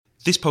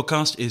This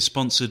podcast is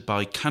sponsored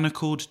by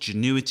Canaccord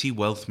Genuity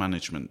Wealth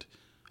Management,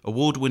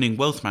 award-winning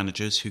wealth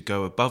managers who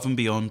go above and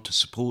beyond to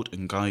support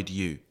and guide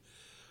you.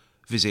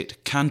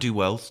 Visit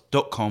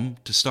candowealth.com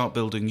to start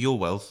building your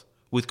wealth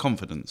with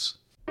confidence.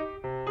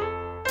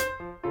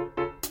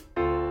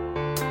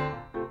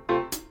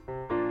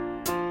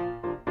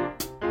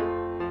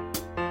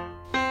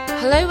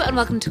 Hello and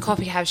welcome to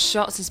Coffee House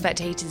Shots, the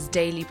Spectator's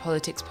daily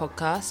politics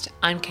podcast.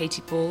 I'm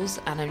Katie Balls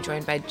and I'm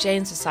joined by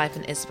James Forsyth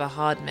and Isabel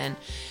Hardman.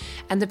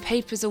 And the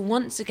papers are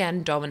once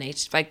again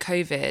dominated by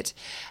COVID,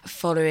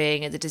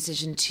 following the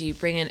decision to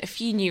bring in a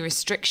few new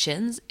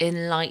restrictions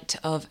in light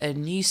of a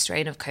new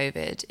strain of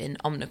COVID in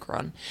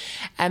Omicron.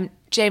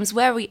 James,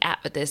 where are we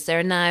at with this? There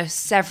are now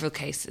several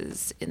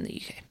cases in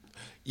the UK.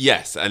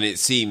 Yes, and it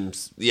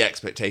seems, the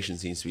expectation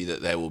seems to be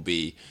that there will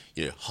be,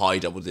 high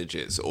double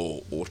digits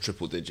or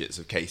triple digits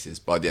of cases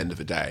by the end of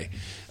the day.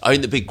 I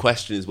think the big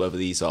question is whether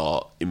these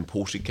are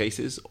imported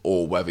cases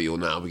or whether you're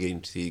now beginning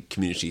to see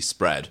community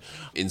spread.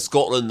 In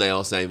Scotland, they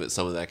are saying that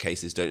some of their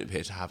cases don't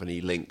appear to have any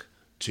link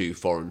to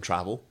foreign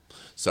travel.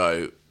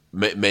 So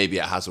maybe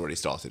it has already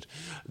started.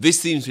 This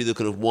seems to be the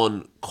kind of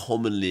one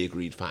commonly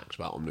agreed fact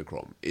about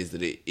Omicron, is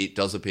that it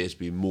does appear to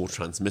be more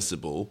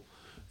transmissible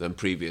than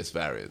previous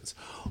variants.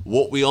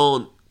 What we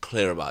aren't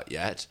clear about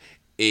yet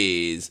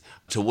is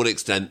to what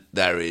extent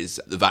the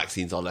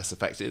vaccines are less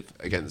effective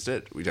against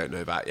it. We don't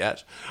know that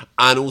yet.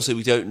 And also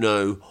we don't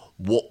know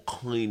what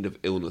kind of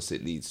illness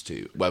it leads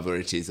to, whether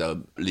it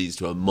leads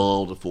to a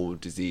milder form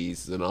of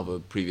disease than other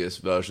previous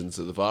versions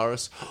of the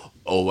virus,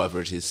 or whether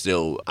it is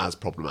still as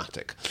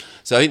problematic.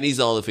 So I think these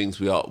are the things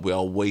we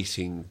are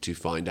waiting to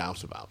find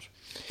out about.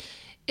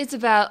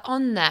 Isabel,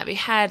 on that, we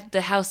had the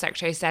Health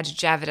Secretary Sajid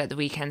Javid at the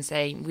weekend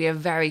saying we are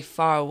very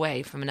far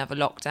away from another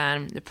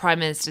lockdown. The Prime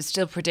Minister is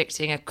still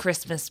predicting a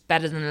Christmas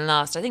better than the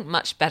last. I think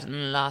much better than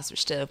the last,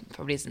 which still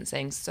probably isn't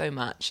saying so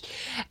much.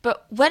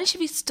 But when should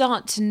we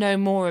start to know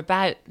more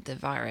about the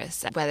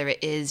virus, whether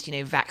it is,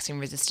 vaccine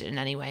resistant in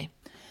any way?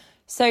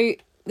 So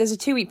there's a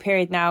 2-week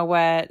period now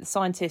where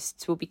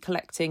scientists will be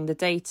collecting the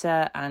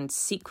data and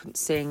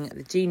sequencing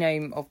the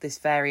genome of this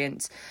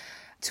variant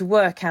to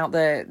work out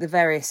the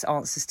various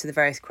answers to the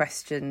various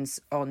questions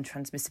on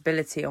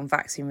transmissibility, on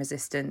vaccine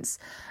resistance,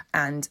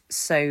 and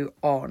so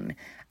on.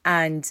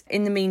 And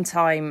in the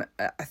meantime,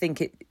 I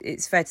think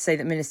it's fair to say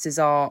that ministers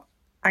are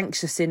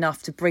anxious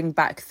enough to bring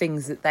back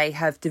things that they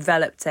have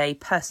developed a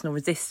personal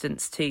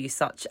resistance to,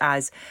 such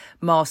as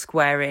mask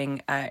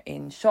wearing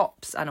in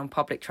shops and on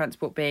public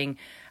transport being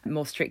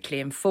more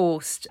strictly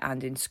enforced,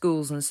 and in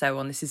schools and so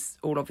on. This is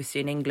all obviously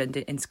in England.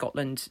 In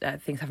Scotland,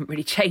 things haven't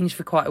really changed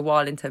for quite a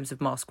while in terms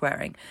of mask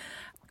wearing.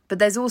 But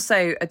there's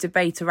also a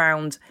debate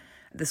around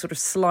the sort of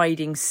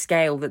sliding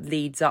scale that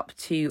leads up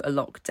to a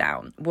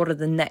lockdown. What are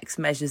the next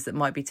measures that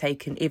might be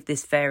taken if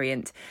this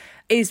variant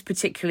is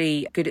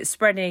particularly good at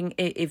spreading,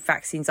 if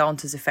vaccines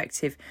aren't as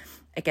effective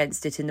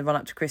against it in the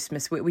run-up to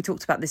Christmas? We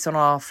talked about this on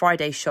our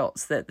Friday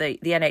shots, that the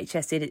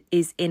NHS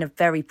is in a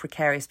very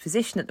precarious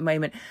position at the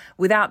moment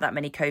without that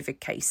many COVID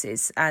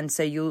cases. And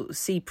so you'll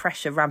see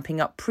pressure ramping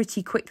up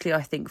pretty quickly,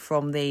 I think,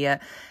 from the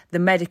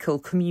medical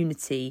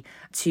community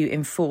to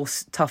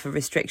enforce tougher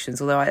restrictions.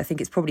 Although I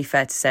think it's probably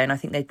fair to say, and I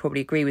think they'd probably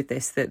agree with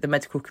this, that the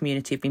medical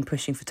community have been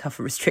pushing for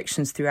tougher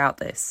restrictions throughout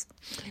this.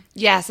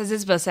 Yes, as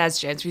Isabel says,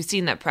 James, we've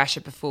seen that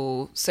pressure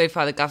before. So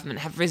far, the government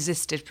have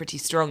resisted pretty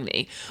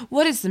strongly.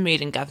 What is the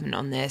mood in government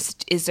on this?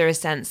 Is there a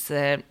sense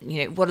that,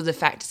 what are the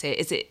factors here?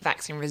 Is it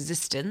vaccine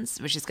resistance,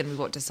 which is going to be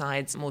what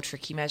decides more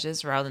tricky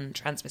measures rather than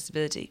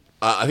transmissibility?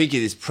 I think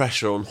it is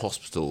pressure on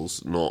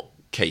hospitals, not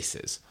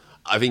cases.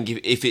 I think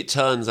if it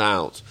turns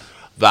out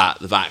that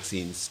the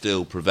vaccines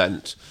still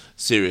prevent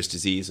serious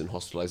disease and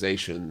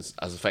hospitalisations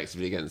as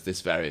effectively against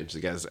this variant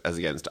as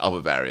against other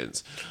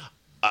variants,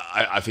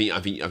 I think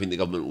the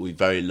government will be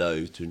very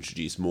loath to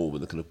introduce more with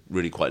the kind of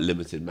really quite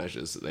limited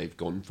measures that they've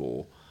gone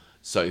for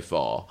so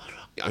far.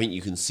 I think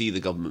you can see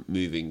the government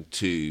moving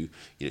to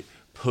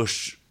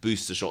push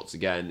booster shots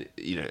again.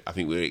 I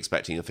think we're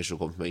expecting official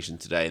confirmation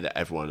today that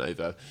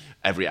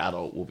every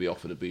adult will be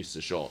offered a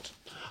booster shot,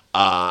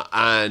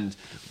 and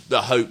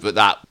the hope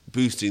that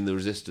boosting the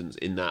resistance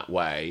in that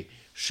way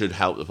should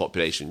help the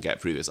population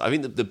get through this. I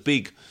think that the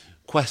big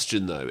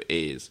question though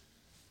is,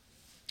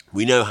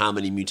 we know how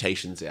many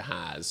mutations it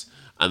has,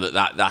 and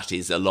that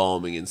is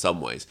alarming in some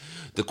ways.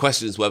 The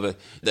question is whether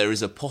there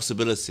is a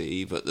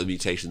possibility that the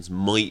mutations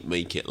might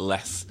make it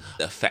less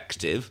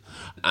effective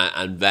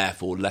and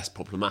therefore less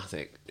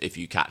problematic if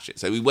you catch it.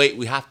 So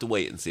we have to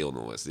wait and see on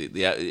all this. It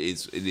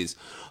is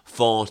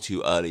far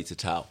too early to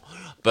tell.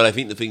 But I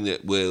think the thing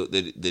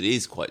that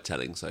is quite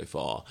telling so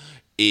far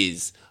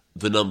is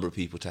the number of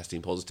people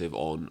testing positive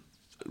on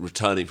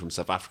returning from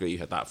South Africa. You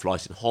had that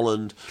flight in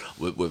Holland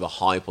with a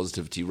high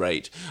positivity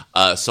rate.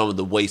 Some of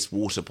the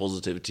wastewater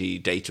positivity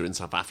data in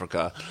South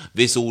Africa.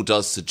 This all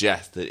does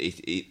suggest that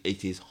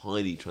it is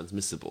highly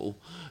transmissible.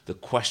 The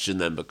question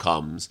then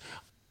becomes,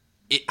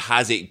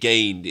 has it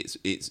gained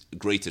its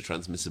greater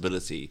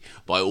transmissibility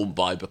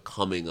by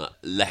becoming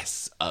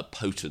less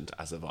potent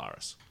as a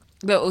virus?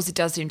 But it also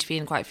does seem to be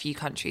in quite a few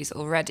countries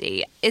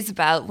already.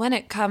 Isabel, when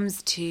it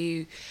comes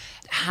to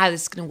how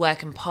this is going to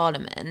work in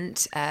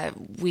Parliament,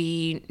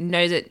 we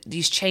know that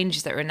these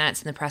changes that were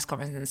announced in the press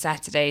conference on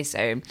Saturday,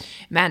 so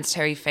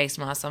mandatory face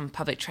masks on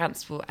public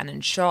transport and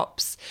in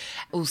shops,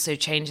 also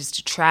changes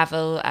to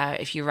travel.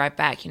 If you arrive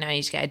back, you now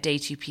need to get a day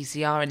 2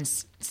 PCR and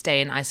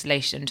stay in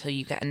isolation until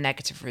you get a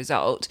negative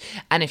result.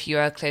 And if you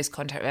are a close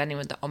contact with anyone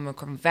with the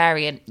Omicron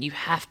variant, you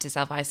have to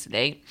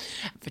self-isolate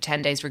for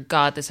 10 days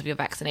regardless of your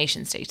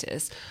vaccination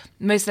status.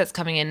 Most of that's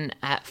coming in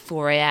at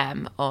 4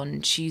 a.m.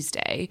 on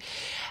Tuesday.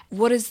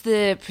 What is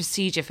the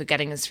procedure for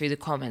getting us through the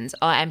Commons?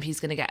 Are MPs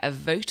going to get a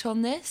vote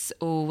on this,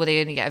 or will they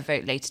only get a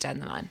vote later down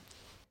the line?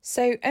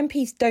 So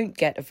MPs don't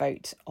get a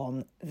vote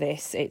on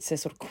this. It's a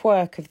sort of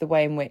quirk of the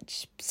way in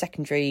which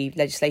secondary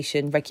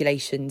legislation,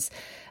 regulations,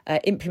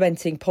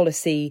 implementing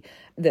policy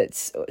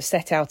that's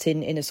set out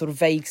in a sort of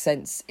vague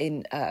sense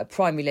in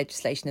primary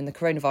legislation in the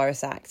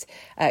Coronavirus Act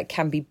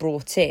can be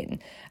brought in.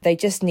 They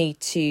just need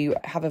to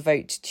have a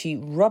vote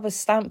to rubber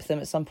stamp them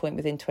at some point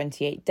within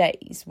 28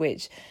 days,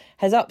 which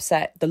has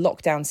upset the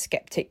lockdown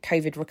sceptic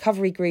COVID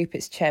recovery group.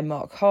 Its chair,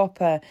 Mark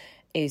Harper,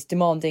 is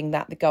demanding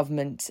that the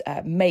government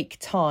make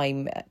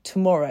time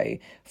tomorrow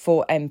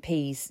for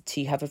MPs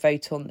to have a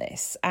vote on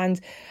this. And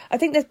I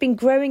think there's been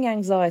growing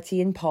anxiety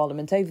in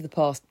Parliament over the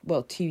past,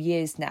 2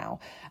 years now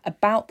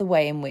about the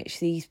way in which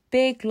these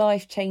big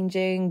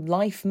life-changing,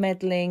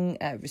 life-meddling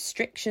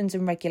restrictions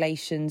and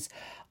regulations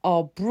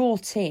are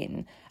brought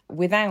in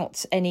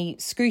without any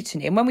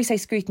scrutiny. And when we say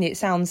scrutiny, it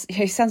sounds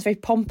very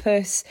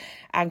pompous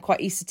and quite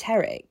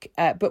esoteric.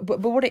 But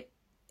what it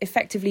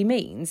effectively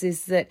means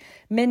is that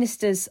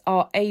ministers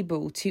are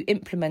able to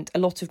implement a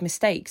lot of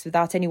mistakes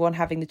without anyone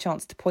having the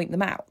chance to point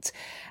them out.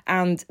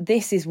 And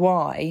this is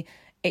why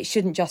it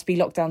shouldn't just be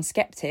lockdown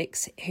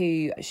skeptics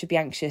who should be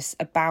anxious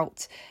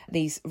about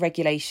these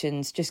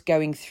regulations just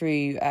going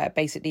through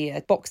basically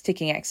a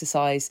box-ticking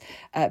exercise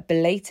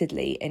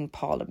belatedly in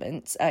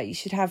Parliament. You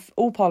should have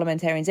all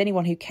parliamentarians,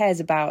 anyone who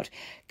cares about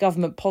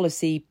government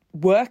policy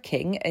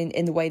working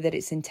in the way that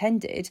it's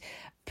intended,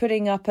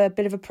 putting up a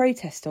bit of a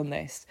protest on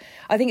this.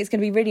 I think it's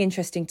going to be really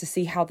interesting to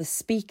see how the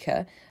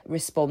Speaker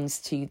responds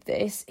to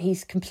this.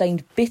 He's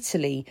complained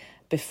bitterly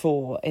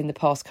before in the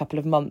past couple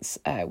of months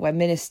where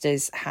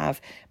ministers have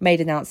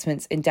made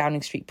announcements in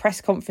Downing Street press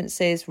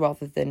conferences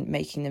rather than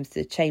making them to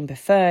the chamber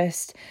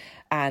first,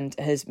 and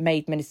has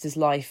made ministers'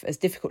 life as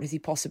difficult as he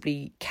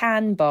possibly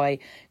can by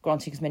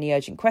granting as many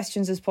urgent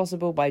questions as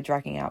possible, by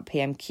dragging out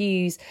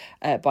PMQs,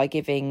 by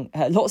giving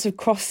lots of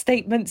cross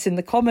statements in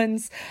the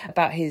Commons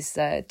about his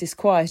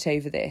disquiet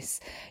over this.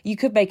 You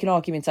could make an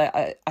argument,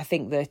 I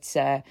think,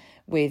 that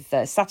with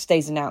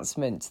Saturday's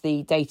announcement,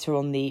 the data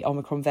on the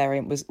Omicron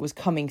variant was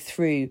coming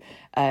through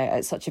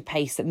at such a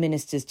pace that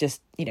ministers just,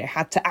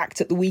 had to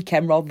act at the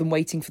weekend rather than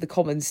waiting for the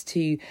Commons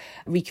to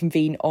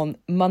reconvene on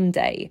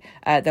Monday.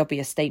 There'll be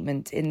a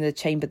statement in the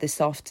chamber this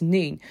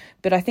afternoon.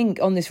 But I think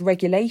on this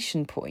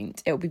regulation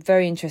point, it'll be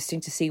very interesting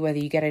to see whether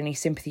you get any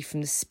sympathy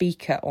from the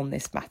Speaker on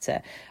this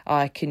matter.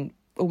 I can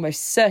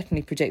almost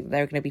certainly predict that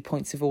there are going to be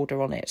points of order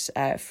on it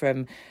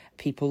from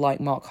people like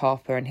Mark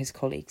Harper and his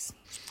colleagues.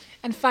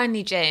 And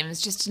finally, James,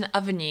 just in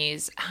other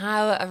news,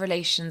 how are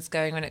relations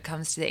going when it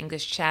comes to the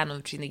English Channel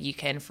between the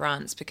UK and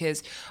France?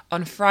 Because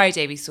on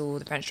Friday we saw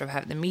the French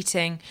have the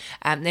meeting.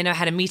 They now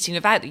had a meeting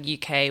without the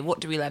UK.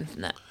 What do we learn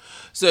from that?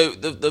 So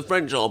the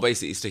French are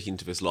basically sticking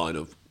to this line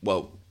of,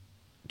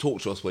 talk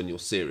to us when you're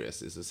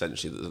serious, is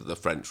essentially the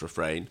French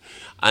refrain.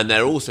 And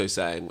they're also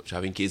saying, which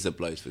I think is a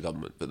blow to the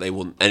government, that they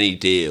want any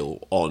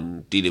deal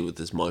on dealing with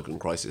this migrant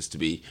crisis to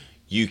be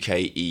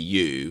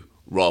UK-EU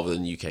rather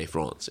than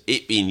UK-France.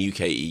 It being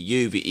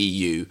UK-EU, the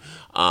EU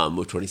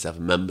with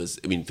 27 members,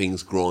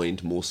 things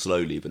grind more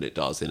slowly than it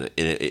does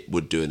it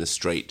would do in a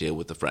straight deal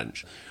with the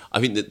French.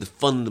 I think that the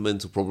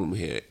fundamental problem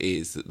here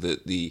is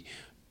that the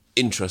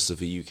interests of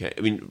the UK.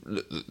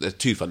 There are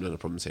two fundamental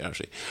problems here,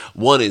 actually.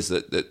 One is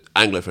that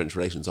Anglo-French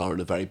relations are in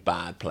a very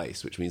bad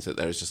place, which means that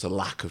there is just a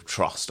lack of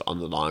trust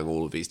underlying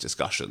all of these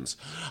discussions.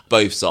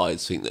 Both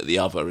sides think that the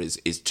other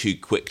is too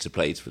quick to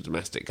play to the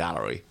domestic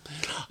gallery.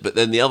 But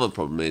then the other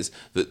problem is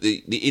that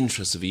the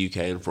interests of the UK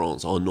and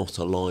France are not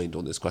aligned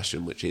on this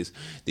question, which is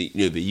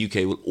the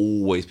UK will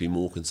always be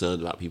more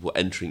concerned about people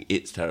entering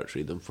its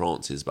territory than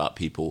France is about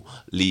people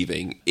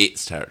leaving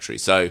its territory.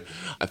 So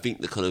I think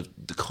the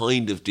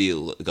kind of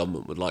deal that the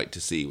government would like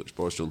to see, which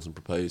Boris Johnson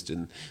proposed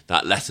in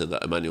that letter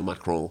that Emmanuel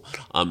Macron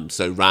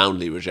so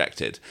roundly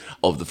rejected,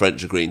 of the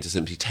French agreeing to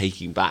simply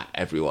taking back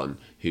everyone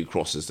who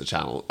crosses the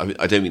channel.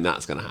 I don't think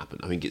that's going to happen.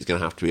 I think it's going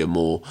to have to be a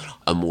more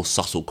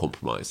subtle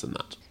compromise than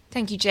that.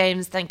 Thank you,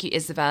 James. Thank you,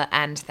 Isabel.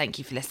 And thank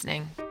you for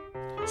listening.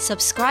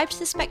 Subscribe to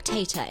The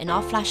Spectator in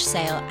our flash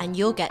sale and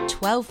you'll get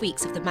 12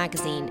 weeks of the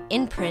magazine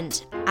in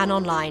print and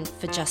online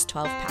for just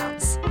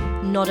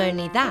 £12. Not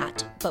only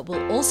that, but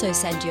we'll also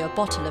send you a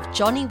bottle of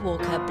Johnny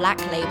Walker Black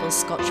Label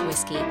Scotch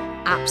Whisky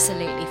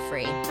absolutely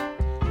free.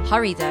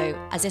 Hurry though,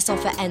 as this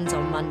offer ends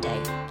on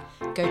Monday.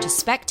 Go to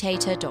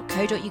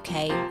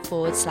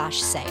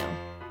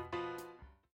spectator.co.uk/sale.